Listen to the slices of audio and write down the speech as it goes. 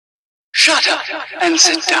Shut up and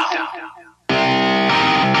sit down.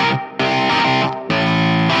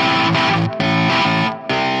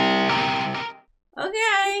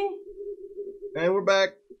 Okay. Hey, we're back.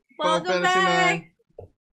 Final Welcome Fantasy back. 9.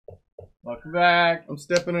 Welcome back. I'm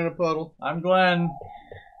stepping in a puddle. I'm Glenn.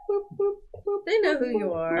 They know who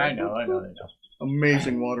you are. I know, they know.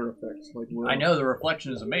 Amazing water effects. Like, I know, the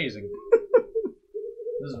reflection is amazing.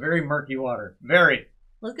 This is very murky water. Very.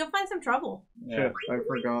 Let's go find some trouble. Yeah. Shit, I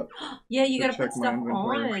forgot. Yeah, you To gotta put check my stuff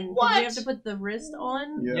inventory. on. What? You have to put the wrist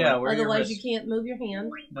on. Yeah. Where are your Otherwise, wrists? you can't move your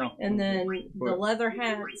hand. No. And then the But- leather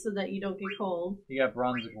hat so that you don't get cold, You got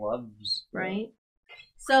bronze gloves. right?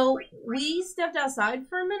 So we stepped outside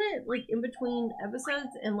for a minute, like in between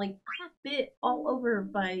episodes, and like got bit all over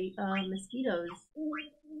by mosquitoes.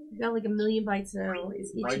 We got like 1,000,000 bites now.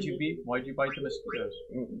 It's itchy. Why'd you bite the mosquitoes?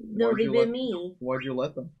 No, Why'd they you bit let- me. Why'd you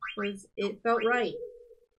let them? Was it felt right?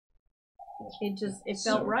 It felt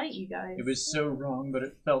So- right, you guys. It was so wrong, but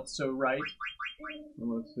it felt so right. And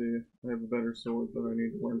let's see. I have a better sword, but I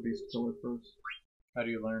need to learn Beast Killer first. How do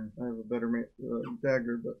you learn? I have a better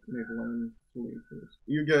dagger, but I need to learn Sword first.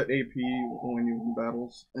 You get AP when you win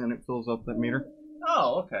battles, and it fills up that meter.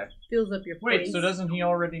 Oh, okay. Fills up your Wait, face. so doesn't he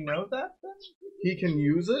already know that then? He can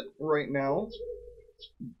use it right now,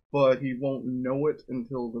 but he won't know it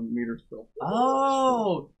until the meter's filled.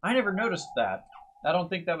 Oh, I never noticed that. I don't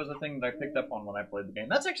think that was a thing that I picked up on when I played the game.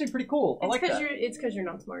 That's actually pretty cool. I like that. It's because you're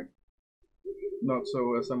not smart. Not so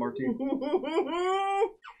SMRT.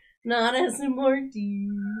 Not SMRT.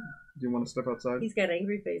 Do you want to step outside? He's got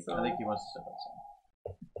angry face I on. think he wants to step outside.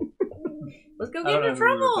 Let's go I get don't know into who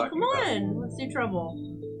we were trouble. talking Come about. on. Let's do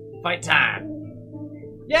trouble. Fight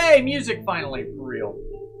time! Yay, music finally, for real.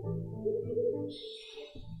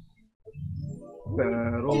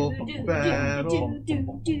 Battle, battle.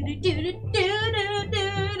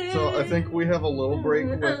 So I think we have a little break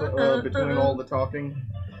with, between all the talking.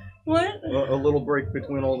 What? A little break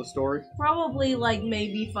between all the stories. Probably like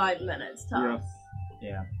maybe 5 minutes tops.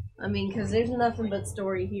 Yeah. I mean, because there's nothing but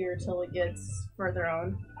story here till it gets further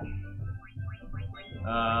on.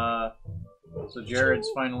 So Jared's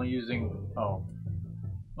finally using... Oh.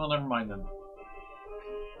 Well, never mind then.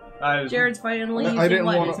 Jared's finally I using didn't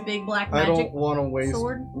what? wanna- His big black I magic don't want to waste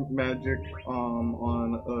sword? magic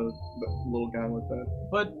on a little guy like that.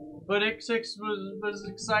 But Ixix was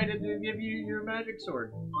excited to give you your magic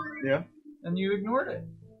sword. Yeah. And you ignored it.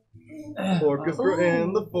 Orchestra Ooh.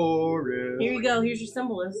 in the forest. Here you go. Here's your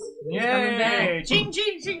symbolist. He's coming Yay! back. Ching,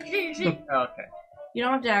 ching, ching, ching, ching. Okay. You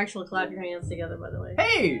don't have to actually clap your hands together, by the way.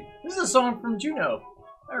 Hey! This is a song from Juno.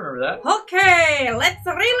 I remember that. Okay, let's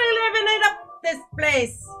really liven it up this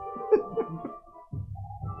place.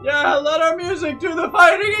 Yeah, let our music do the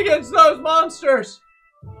fighting against those monsters!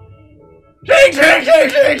 Ching, ching, ching,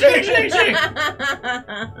 ching, ching, ching, ching!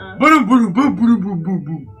 Boom, boom, boom, boom, boom, boom,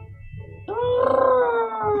 boom.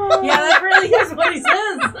 Yeah, that really is what he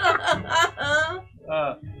says.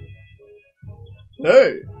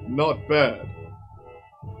 Hey, not bad.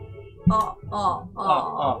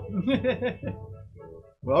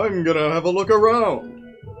 Well, I'm gonna have a look around.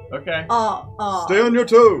 Okay. Stay on your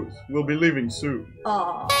toes. We'll be leaving soon. Okay,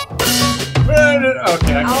 I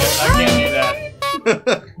can't do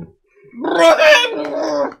that.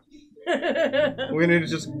 We need to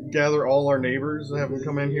just gather all our neighbors and have them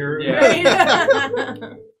come in here.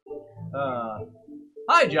 Yeah.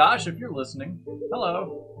 Hi, Josh, if you're listening.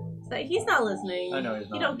 Hello. He's not listening. I know he's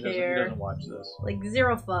not. He don't He care. doesn't watch this. Like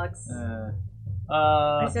 0 fucks.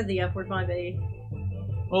 I said the F word, my baby.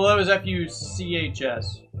 Well, that was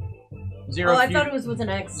F-U-C-H-S. Zero. Oh, I thought it was with an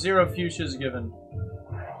X. 0 fuchsias given.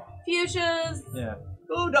 Fuchsias. Yeah.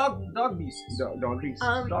 Oh, dog beasts. Dog beast.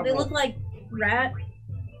 Dog They wolf. look like rat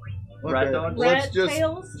Rat dogs? Let's rat just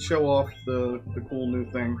tails. show off the cool new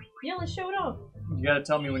thing. Yeah, let's show it off. You gotta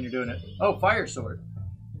tell me when you're doing it. Oh, fire sword.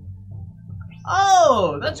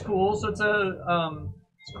 Oh, that's cool. So it's it's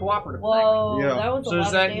a cooperative Whoa, Yeah. that was a thing. So lot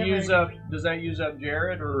does that of damage. does that use up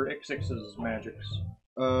Jared or Ixix's magics?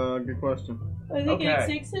 Good question. I think Okay.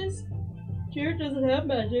 8/6s. Jared doesn't have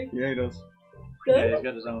magic. Yeah, he does. Yeah, he's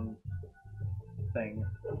got his own thing.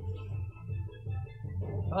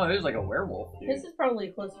 Oh, it is like a werewolf. Dude. This is probably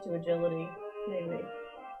closer to agility, maybe.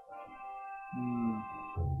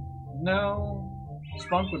 No,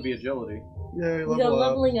 Spunk would be agility. Yeah, You got level up.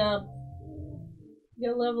 leveling up. You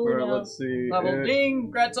got leveling Alright, up. let's see. Level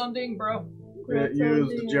ding, grats on ding, bro. It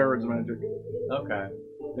used Jared's magic. Okay,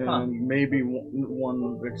 And maybe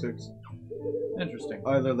one Vix. interesting.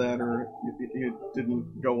 Either that or it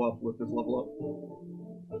didn't go up with his level up.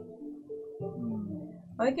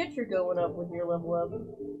 I get you're going up with your level up.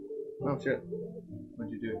 Oh shit.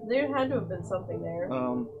 What'd you do? There had to have been something there.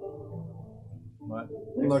 What?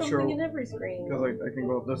 There's not something sure. in every screen. Because I can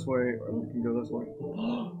go up this way, or we can go this way.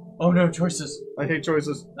 Oh no, choices. I hate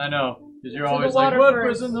choices. I know. Because you're To the always like, water what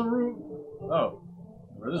first. was in the room? Oh.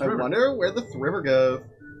 Where's this I river? wonder where this river goes.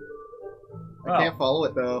 Oh. I can't follow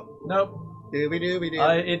it though. Nope. Dooby-dooby-doo.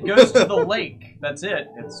 It goes to the lake. That's it.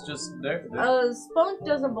 It's just there. Spunk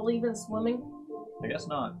doesn't believe in swimming. I guess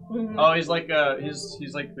not. Mhm. Oh, he's like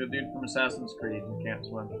he's like the dude from Assassin's Creed who can't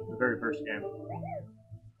swim. The very first game.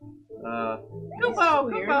 Koopo,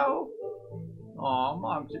 weird. Koopo. Aw,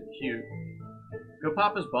 moms are cute. Go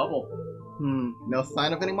pop his bubble. No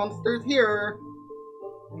sign of any monsters here.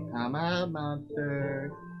 Come on,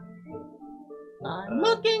 monster. I'm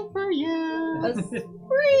looking for you. A spring!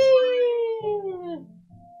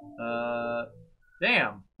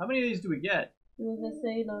 Damn. How many of these do we get? Do as I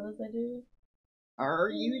say, not as I do. Are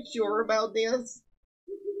you sure about this?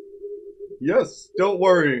 Yes, don't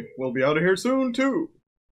worry. We'll be out of here soon, too.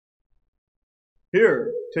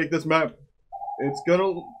 Here, take this map. It's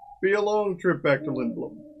gonna be a long trip back to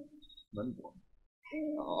Lindblom.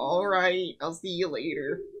 Alright, I'll see you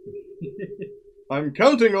later. I'm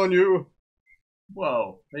counting on you.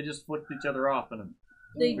 Whoa. They just flipped each other off in a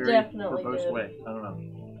They very definitely verbose did. way. I don't know.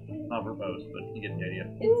 Not verbose, but you get the idea.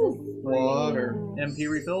 It's a spring. Water. MP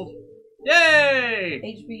refilled? Yay!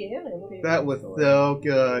 HB and MP. That was so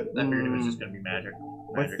good. I figured it was just gonna be magic.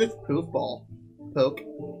 What's this poof ball? Poke.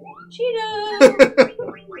 Cheetah!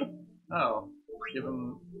 Oh. Give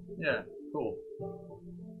him... Yeah, cool.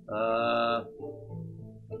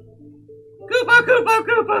 Koopa, Koopa,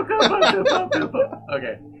 Koopa, Koopa, Koopa, Koopa.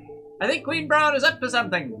 Okay. I think Queen Brown is up to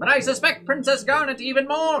something, but I suspect Princess Garnet even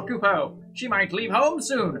more, Koopo. She might leave home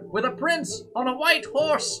soon, with a prince on a white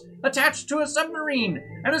horse, attached to a submarine,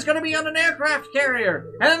 and is going to be on an aircraft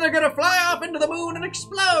carrier, and then they're going to fly off into the moon and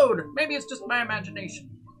explode. Maybe it's just my imagination.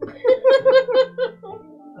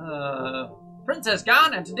 Princess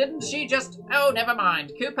Garnet, didn't she just... Oh, never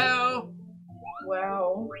mind. Koopo.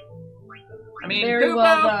 Wow. I mean, Very Koopo.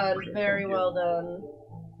 well done. Very well done.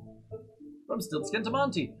 From Stiltskin to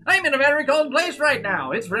Monty. I'm in a very cold place right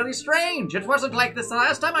now. It's really strange. It wasn't like this the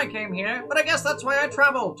last time I came here, but I guess that's why I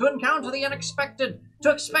travel, to encounter the unexpected,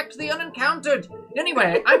 to expect the unencountered.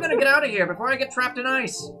 Anyway, I'm gonna get out of here before I get trapped in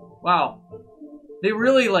ice. Wow. They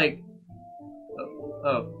really, like...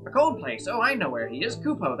 Oh, a cold place. Oh, I know where he is.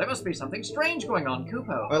 Koopo. There must be something strange going on,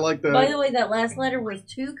 Koopo. I like that. By the way, that last letter was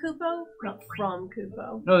to Koopo, not from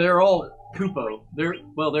Koopo. No, they're all Koopo. They're...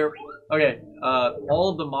 Okay, all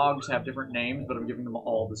of the Mogs have different names, but I'm giving them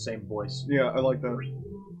all the same voice. Yeah, I like that.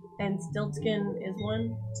 And Stiltskin is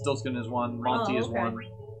one? Stiltskin is one, Monty is okay. one.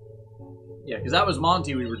 Yeah, because that was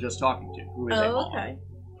Monty we were just talking to, who is a Mog. Okay.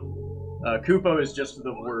 Koopo is just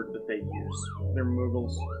the word that they use. They're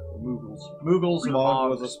Moogles. Moogles and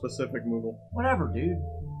Mog Mogs. was a specific Moogle. Whatever, dude.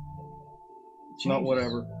 Not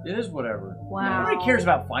whatever. It is whatever. Wow. Nobody cares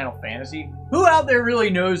about Final Fantasy. Who out there really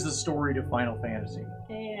knows the story to Final Fantasy?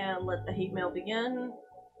 And let the hate mail begin.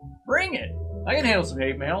 Bring it! I can handle some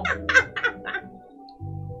hate mail.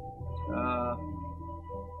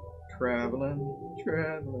 Traveling.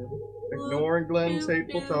 Ignoring Glenn's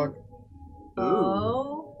hateful talk.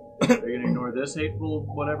 Oh. Are you gonna ignore this hateful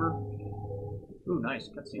whatever? Ooh, nice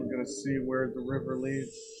cutscene. We're gonna see where the river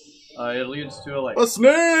leads. It leads to a lake. A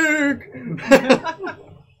snake!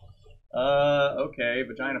 Okay,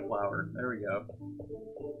 vagina flower. There we go.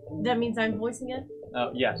 That means I'm voicing it?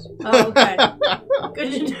 Oh, yes. Oh, okay.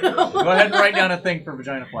 Good to know. Go ahead and write down a thing for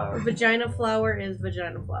vagina flower. Vagina flower is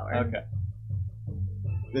vagina flower. Okay.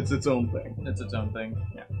 It's its own thing. It's its own thing.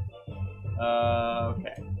 Yeah.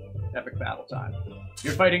 Okay. Epic battle time.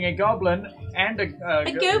 You're fighting a goblin and a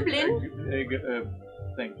goblin?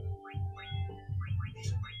 Thing.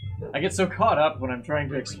 I get so caught up when I'm trying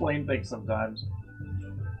to explain things sometimes.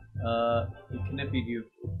 He kniffied you.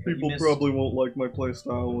 People You missed- probably won't like my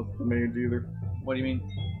playstyle with the mage either. What do you mean?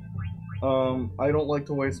 I don't like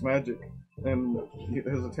to waste magic. And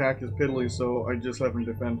his attack is piddly, so I just have him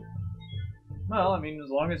defend. Well, I mean, as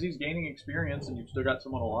long as he's gaining experience and you've still got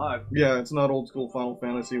someone alive. Yeah, it's not old school Final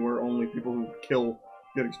Fantasy where only people who kill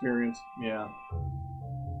get experience. Yeah.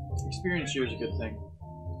 Experience here is a good thing.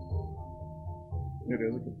 It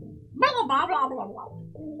is a good thing. Blah, blah, blah, blah, blah.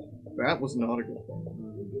 That was not a good thing.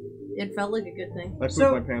 It felt like a good thing. I pooped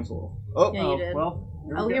So- my pants off. Oh, Yeah, you did. Well,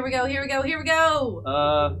 Oh, here we go, here we go, here we go!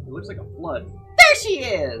 It looks like a flood. There she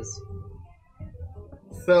is!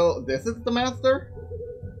 so this is the master?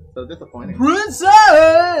 So disappointing.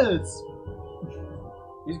 Princess!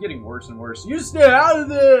 He's getting worse and worse. You stay out of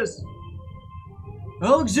this!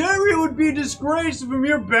 Alexandria would be a disgrace if a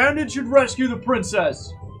mere bandit should rescue the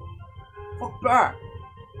princess. Fuck back.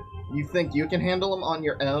 You think you can handle him on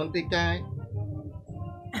your own, big guy?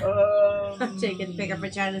 I'm taking bigger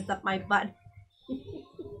vaginas up my butt.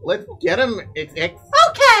 Let's get him, XX.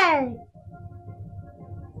 Okay!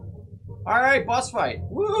 Alright, boss fight.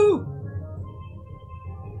 Woohoo!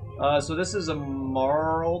 So this is a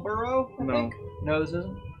Marlboro? I No. think? No, this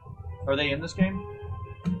isn't? Are they in this game?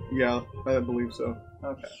 Yeah, I believe so.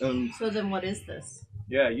 Okay. And So then what is this?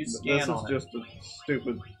 Yeah, you scan this is on it. just a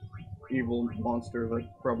stupid, evil monster that's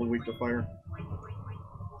probably weak to fire.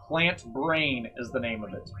 Plant Brain is the name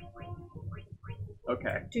of it.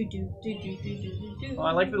 Okay. Do do do do do do do do. Well,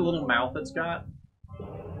 I like the little mouth it's got.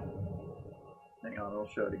 Hang on, I'll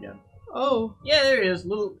show it again. Oh. Yeah, there it is.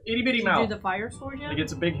 Little itty bitty Did mouth. you do the fire sword yet? Like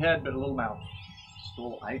it's a big head, but a little mouth. Just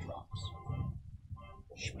little eye drops.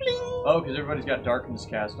 Oh, because everybody's got darkness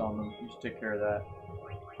cast on them. You should take care of that.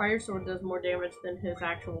 Fire sword does more damage than his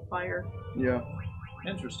actual fire. Yeah,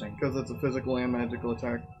 Interesting. because it's a physical and magical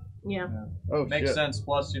attack. Yeah. Oh, Makes shit. sense.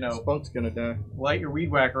 Plus, you know, Spunk's gonna die. light your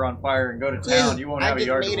weed whacker on fire and go to town. You won't have a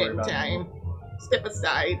yard to worry about. Step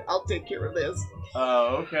aside. I'll take care of this.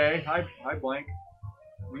 Oh, okay. Hi, Blank.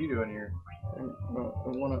 What are you doing here? I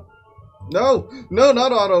wanna... No! No,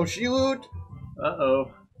 not auto. Shoot!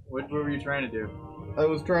 Uh-oh. What were you trying to do? I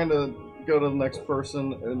was trying to go to the next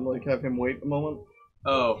person and, like, have him wait a moment.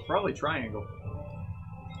 Oh, probably triangle.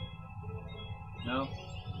 No?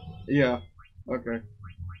 Yeah. Okay.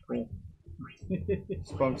 Cool.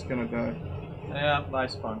 Spunk's gonna die. Yeah, bye,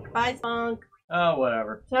 Spunk. Bye, Spunk. Oh,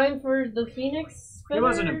 whatever. Time for the Phoenix It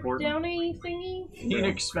wasn't feather important. Downy thingy.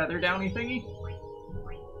 Phoenix feather downy thingy?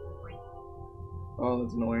 Oh,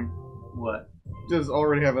 that's annoying. What? Just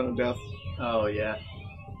already having a death. Oh, yeah.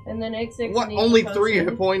 And then XX. What? needs Only a 3 potion.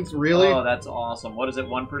 hit points? Really? Oh, that's awesome. What is it,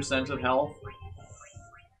 1% of health?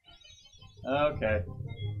 Okay.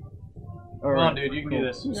 Come on, dude, you can do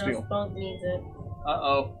this. No, Steal. Spunk needs it.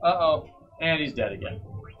 Uh-oh. Uh-oh. And he's dead again.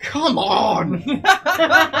 Come on!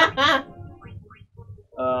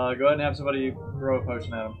 Go ahead and have somebody throw a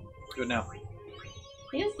potion at him. Do it now.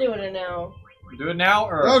 He's doing it now. Do it now,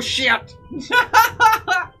 or... Oh, shit!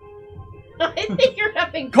 I think you're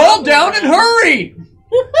having. Calm trouble down and with hurry!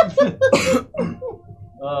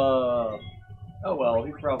 Oh well,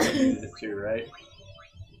 he probably needed it too, right?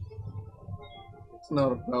 It's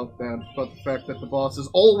not about that, it's about the fact that the boss is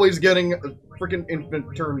always getting a freaking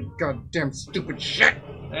infant turn. Goddamn stupid shit!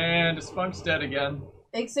 And Spunk's dead again.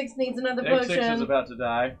 it. XX needs another X6 is potion. about to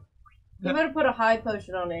die. You better put a high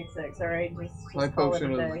potion on XX, alright? Just My call it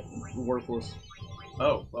potion a day. is worthless.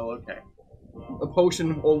 Oh, well, okay. A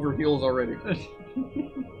potion overheals already.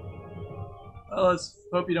 Well, let's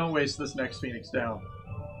hope you don't waste this next Phoenix down.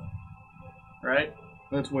 Right?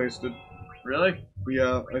 That's wasted. Really?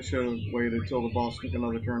 Yeah, I should have waited till the boss took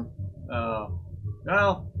another turn. Oh.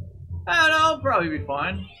 Well, I don't know, I'll probably be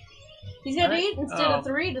fine. He's got Alright. 8 instead Oh, of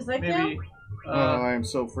 3. Does that Maybe. count? Oh, I am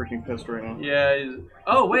so freaking pissed right now. Yeah.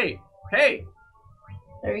 Oh, wait. Hey!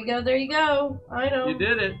 There you go, there you go. I know. You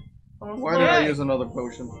did it. Almost Why did I there. use another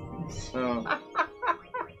potion? Oh.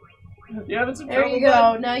 You having some There trouble, you go.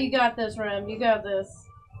 bud? Now you got this, Rem. You got this.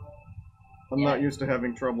 I'm not used to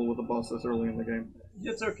having trouble with the boss this early in the game.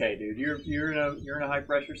 It's okay, dude. You're in a high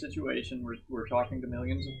pressure situation. We're talking to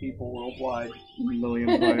millions of people worldwide.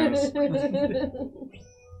 Million players.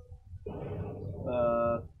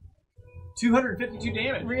 252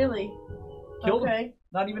 damage. Really? Killed him. Okay.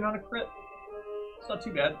 Not even on a crit. It's not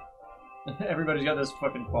too bad. Everybody's got this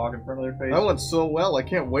fucking fog in front of their face. That went so well, I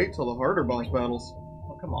can't wait till the harder boss battles.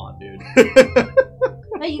 Oh, come on, dude.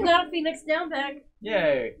 Hey, you got a Phoenix down back.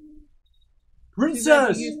 Yay. You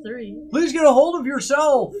Princess! use 3. Please get a hold of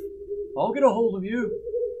yourself! I'll get a hold of you.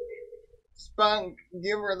 Spunk,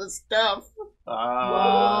 give her the stuff.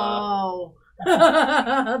 Whoa.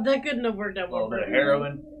 That couldn't have worked out A little more. bit of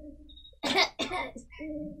heroin.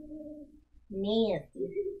 Nasty.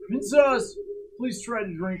 Princess! Please try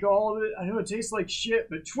to drink all of it. I know it tastes like shit,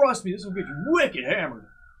 but trust me, this will get you wicked hammered.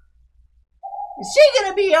 Is she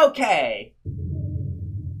gonna be okay?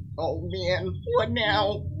 Oh man, what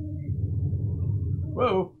now?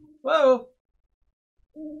 Whoa. Whoa.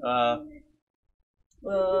 I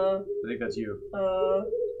Uh, think that's you. Oh,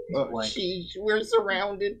 Blank. sheesh, we're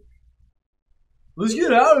surrounded. Let's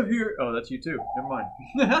get out of here. Oh, that's you too. Never mind.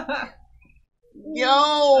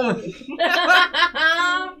 Yo!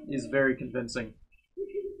 He's very convincing.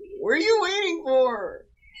 What are you waiting for?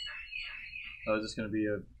 Oh, is this gonna be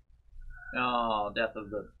a... Oh, death of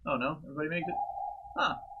the... Oh no, everybody made it.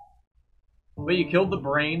 Huh. Wait, you killed the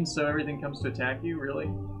brain so everything comes to attack you? Really?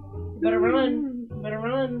 better run. Better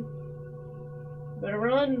run. Better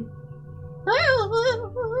run.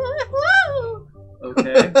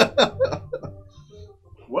 Okay.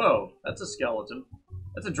 Whoa, that's a skeleton.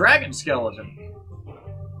 That's a dragon skeleton.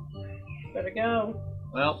 Better go.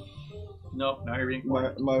 Well, nope, now you're being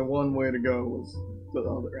quiet. My one way to go was the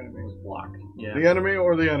other enemy. Block. Yeah. The enemy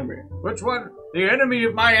or the enemy? Which one? The enemy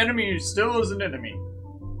of my enemy still is an enemy.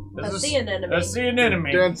 A sea anemone. A sea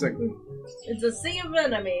anemone. Dancing. It's a sea of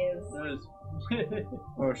enemies.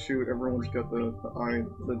 Oh shoot, everyone's got the eye,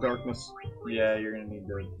 the darkness. Yeah, you're gonna need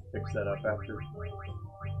to fix that up after.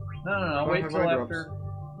 No, wait have till eye after.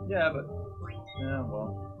 Yeah, but. Yeah,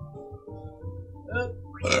 well.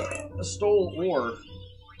 Stole ore.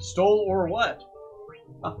 Stole or what?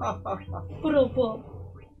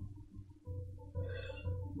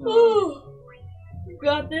 Ooh, you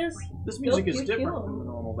got this. This music is Don't you different kill from the him.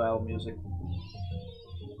 normal battle music.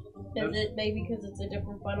 Is it maybe because it's a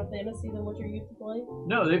different Final Fantasy than what you're used to playing?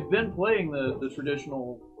 No, they've been playing the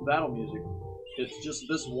traditional battle music. It's just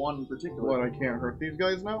this one in particular. What, I can't hurt these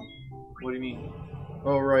guys now? What do you mean?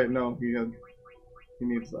 Oh right, no, he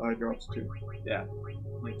needs the eye drops too. Yeah.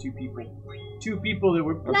 Like two people that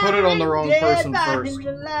were. I put it on the wrong person first.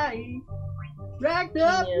 Dragged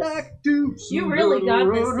up Yes. like deuce. You really got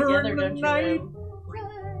this together, don't you? Man?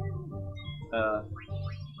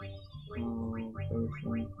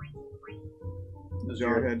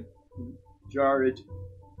 Jarhead. Jared.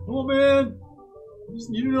 Oh man, just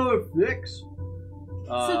need another fix.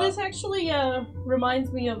 So this actually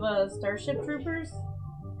reminds me of Starship Troopers.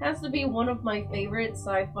 Has to be one of my favorite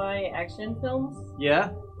sci-fi action films. Yeah.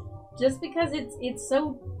 Just because it's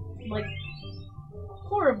so like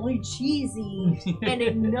horribly cheesy and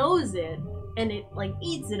it knows it and it like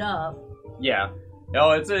eats it up. Yeah.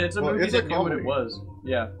 No, it's a Well, movie it's a that knew what comedy. it was.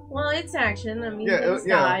 Yeah. Well, it's action. I mean, Yeah, things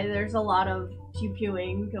yeah. die. There's a lot of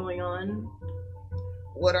pew-pewing going on.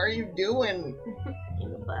 What are you doing?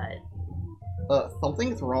 But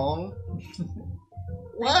Something's wrong.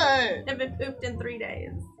 What? I haven't pooped in 3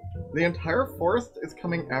 days. The entire forest is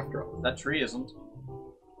coming after us. That tree isn't.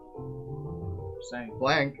 Just saying.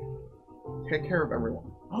 Blank. Take care of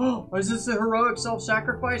everyone. Oh, is this a heroic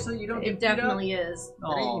self-sacrifice that you don't get It definitely is.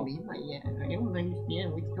 What do you Oh. mean by that? I don't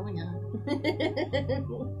understand what's going on.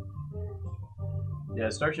 Yeah,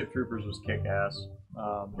 Starship Troopers was kick-ass.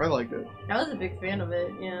 I liked it. I was a big fan of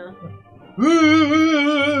it, yeah.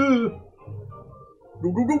 Go,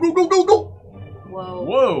 go, go, go, go, go, go! Whoa.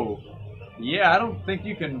 Whoa! Yeah, I don't think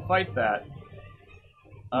you can fight that.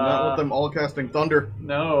 Not with them all casting thunder.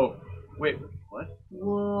 No. Wait, what?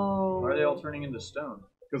 Whoa. Why are they all turning into stone?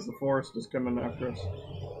 Because the forest is coming after us.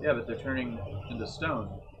 Yeah, but they're turning into stone.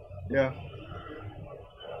 Yeah.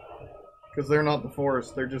 Because they're not the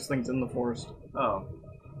forest, they're just things in the forest. Oh.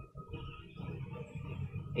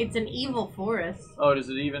 It's an evil forest. Oh, does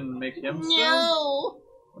it even make him stone? No!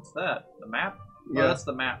 What's that? The map? Yeah. Oh, that's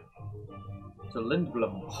the map. It's a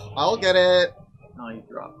Lindblom. I'll get it! Oh, you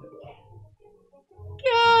dropped it.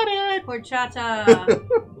 Got it! Horchata!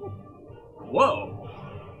 Whoa!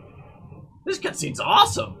 This cutscene's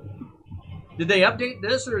awesome! Did they update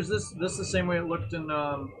this, or is this the same way it looked in,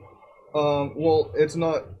 Well, it's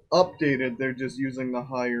not updated, they're just using the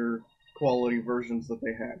higher quality versions that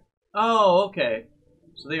they had. Oh, okay.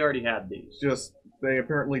 So they already had these. Just, they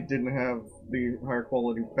apparently didn't have the higher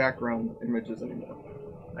quality background images anymore.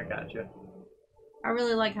 I gotcha. I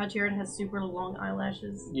really like how Jared has super long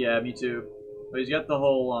eyelashes. Yeah, me too. But he's got the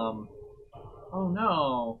whole, Oh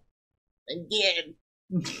no. Again!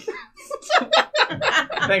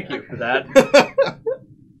 Thank you for that.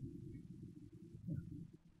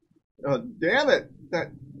 Damn it!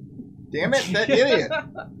 That idiot!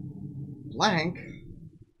 Blank.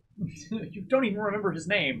 You don't even remember his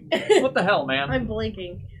name. What the hell, man? I'm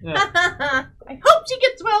blinking. Yeah. I hope she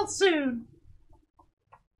gets well soon.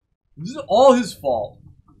 This is all his fault.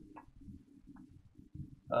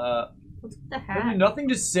 What's with the Have you hat? nothing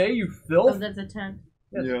to say, you Oh, filth? that's a tent.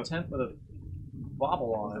 Yeah, it's Yeah. a tent with a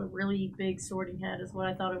bobble on A it. really big sorting hat is what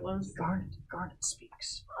I thought it was. Garnet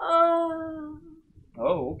speaks. Oh.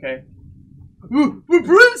 Oh, okay. Ooh,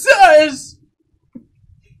 princess!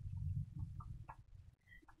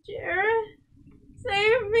 Jared,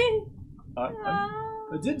 save me.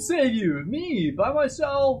 I did save you, me, by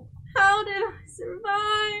myself. How did I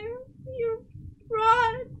survive? You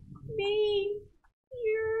brought me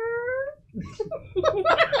here.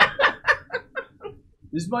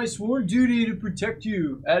 It's my sworn duty to protect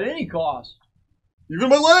you at any cost. Even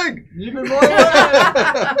my leg! Even my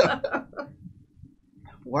life.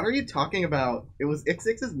 What are you talking about? It was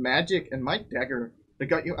Ixix's magic and my dagger that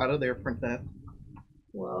got you out of there, princess.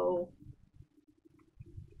 Whoa.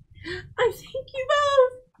 I thank you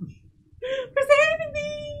both for saving me.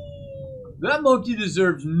 That monkey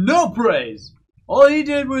deserves no praise. All he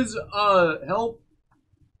did was, help.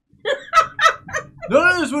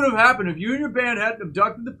 None of this would have happened if you and your band hadn't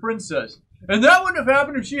abducted the princess. And that wouldn't have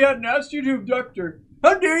happened if she hadn't asked you to abduct her.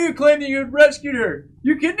 How dare you claim that you had rescued her?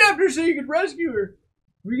 You kidnapped her so you could rescue her.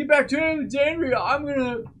 When we get back to Alexandria, I'm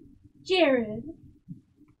gonna... Jared,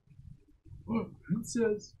 Oh,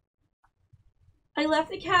 princess. I left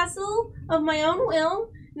the castle of my own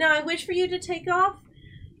will. Now I wish for you to take off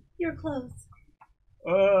your clothes.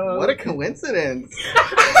 What a coincidence.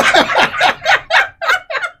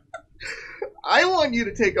 I want you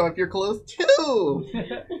to take off your clothes too.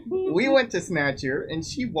 We went to snatch her, and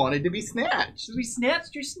she wanted to be snatched. We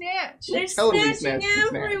snatched your snatch. They're totally snatching snatched the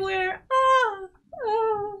snatch. everywhere. Ah,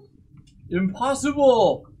 ah.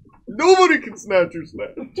 Impossible. Nobody can snatch her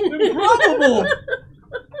snatch. Improbable.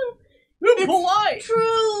 Impolite.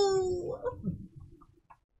 True.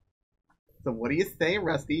 So what do you say,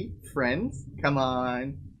 Rusty? Friends, come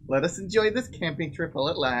on. Let us enjoy this camping trip while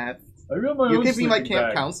it lasts. I got my You own can be my sleeping camp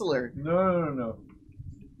bag. counselor. No.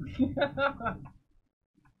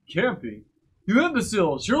 Camping? You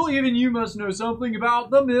imbecile! Surely even you must know something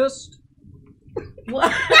about the mist. What?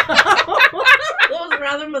 That was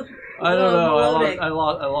rather I don't know. melodic. I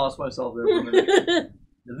lost myself there for a minute.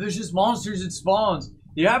 The vicious monsters it spawns,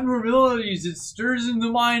 the abnormalities it stirs in the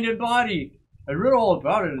mind and body. I read all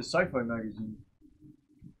about it in a sci-fi magazine.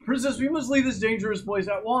 Princess, we must leave this dangerous place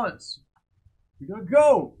at once. We gotta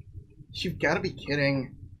go. You've got to be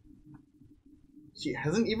kidding. She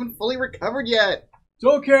hasn't even fully recovered yet.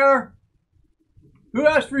 Don't care. Who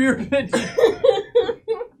asked for your opinion?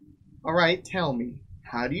 Alright, tell me.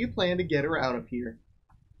 How do you plan to get her out of here?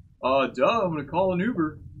 I'm gonna call an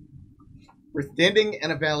Uber. We're standing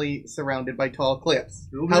in a valley surrounded by tall cliffs.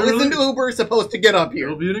 It'll be How is really- an Uber supposed to get up It'll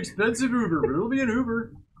here? be an expensive Uber, but it'll be an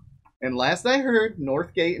Uber. And last I heard,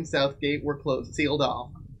 North Gate and South Gate were closed, sealed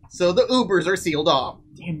off. So the Ubers are sealed off.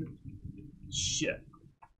 Damn it. Shit.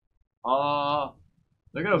 I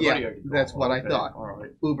got a buddy Yeah, I can call. that's what I thought.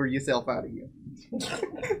 Alright. Uber yourself out of you.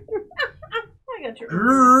 I got your.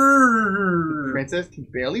 Grrrr. Princess can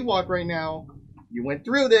barely walk right now. You went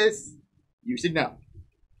through this. You should know.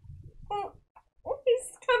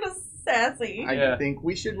 He's kind of sassy. Yeah. I think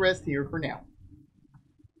we should rest here for now.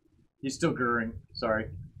 He's still grrring. Sorry.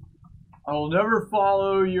 I will never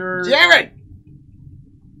follow your... Jared!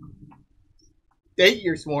 State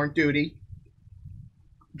your sworn duty.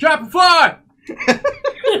 Cacophonic!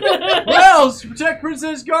 Well, to protect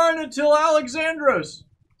Princess Garn until Alexandros.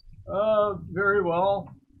 Very well.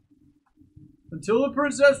 Until the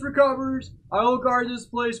princess recovers, I will guard this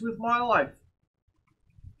place with my life.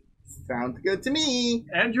 Sounds good to me.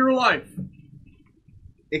 And your life.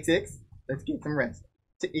 XX, let's get some rest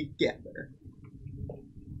together.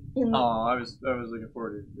 Oh, I was looking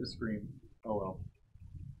forward to this scream. Oh well.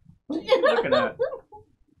 What are you looking at?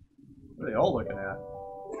 What are they all looking at?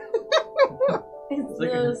 It's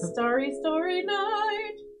like a a- starry, starry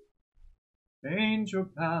night. Paint your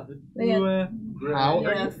palette Yeah. blue and gray. How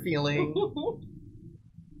are Yeah. you feeling?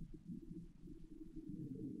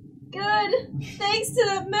 Good. Thanks to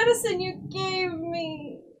that medicine you gave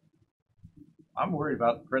me. I'm worried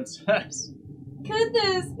about the princess. Could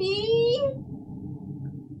this be?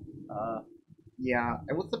 Yeah,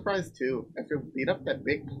 I was surprised too. After we beat up that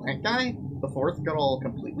big plant guy, the forest got all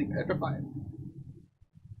completely petrified.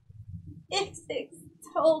 XX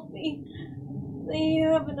told me they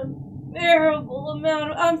have an unbearable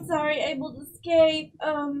amount of, able to escape,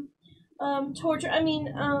 torture,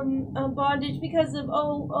 bondage because of,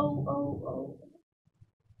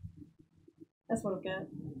 That's what I've got.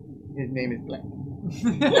 His name is Blank.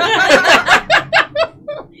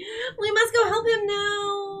 We must go help him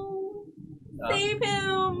now. Save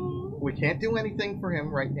him. We can't do anything for him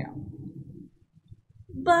right now.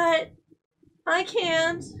 But I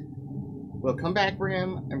can't. We'll come back for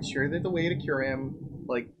him. I'm sure there's a way to cure him.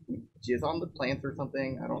 Like, jizz on the plants or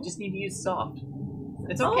something. I don't You know. just need to use soft.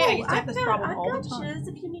 It's okay. I used to have this problem all the time. Chiz.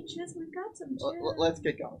 If you need chiz, we've got some chiz. Let's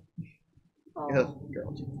get going. Oh. Ugh,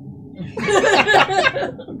 girl jizz.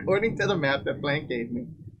 According to the map that Blank gave me,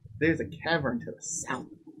 there's a cavern to the south.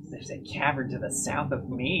 There's a cavern to the south of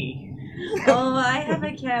me. Oh, I have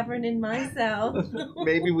a cavern in my south.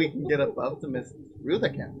 Maybe we can get above the mist through the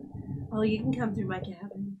cavern. Oh, you can come through my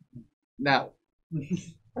cavern. Now,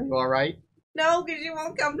 are you alright? No, because you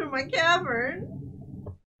won't come through my cavern.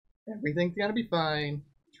 Everything's gonna be fine.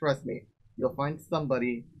 Trust me, you'll find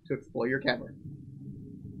somebody to explore your cavern.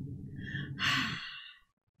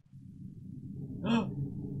 Look!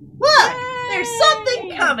 There's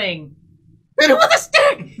something coming! Hit it with a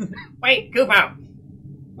stick! Wait, Kupo!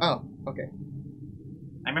 Oh, okay.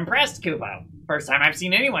 I'm impressed, Kupo. First time I've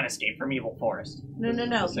seen anyone escape from Evil Forest. No.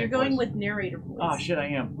 Same You're going voice. with narrator voice. Oh shit, I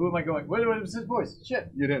am. Who am I going? Wait, what's his voice? Shit.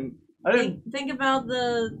 You didn't. I didn't. Think about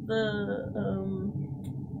the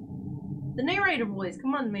narrator voice.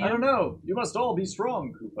 Come on, man. I don't know. You must all be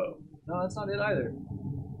strong, Kupo. No, that's not it either.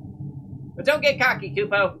 But don't get cocky,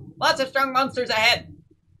 Kupo. Lots of strong monsters ahead.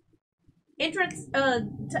 Entrance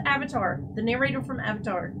to Avatar. The narrator from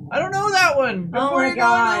Avatar. I don't know that one. Oh Before my you go into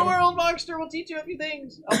God. the world, Monster will teach you a few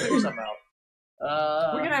things. I'll figure something out.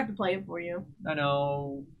 We're gonna have to play it for you. I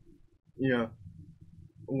know. Yeah.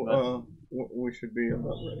 We should be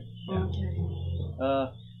about ready. Okay.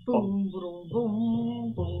 Boom, boom,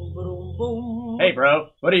 boom, boom, boom, boom. Hey, bro.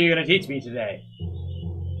 What are you gonna teach me today?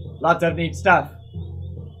 Lots of neat stuff.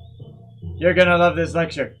 You're gonna love this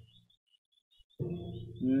lecture.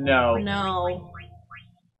 No. No.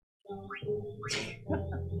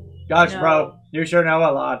 Gosh, No. bro. You sure know a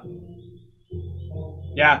lot.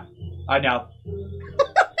 Yeah, I know.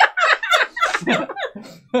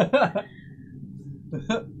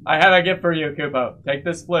 I have a gift for you, Kupo. Take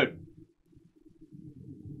this flute.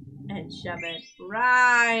 And shove it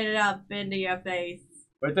right up into your face.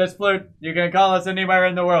 With this flute, you can call us anywhere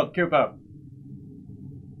in the world, Kupo.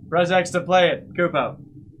 Press X to play it, Kupo.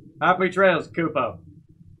 Happy trails, Kupo.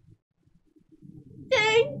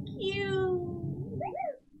 Thank you.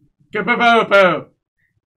 Kupo-poo-poo.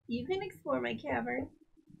 You can explore my cavern.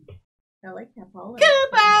 I like that, Paul.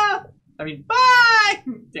 Kupo! I mean, bye!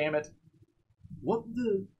 Damn it. What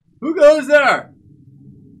the? Who goes there?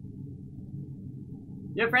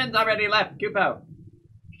 Your friends already left, Kupo.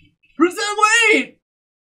 Present, wait!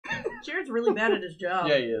 Jared's really bad at his job.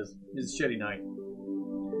 Yeah, he is. He's a shitty knight.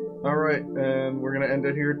 Alright, and we're gonna end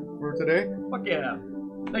it here for today. Fuck yeah.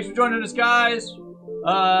 Thanks for joining us, guys.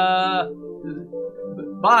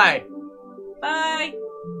 Bye. Bye.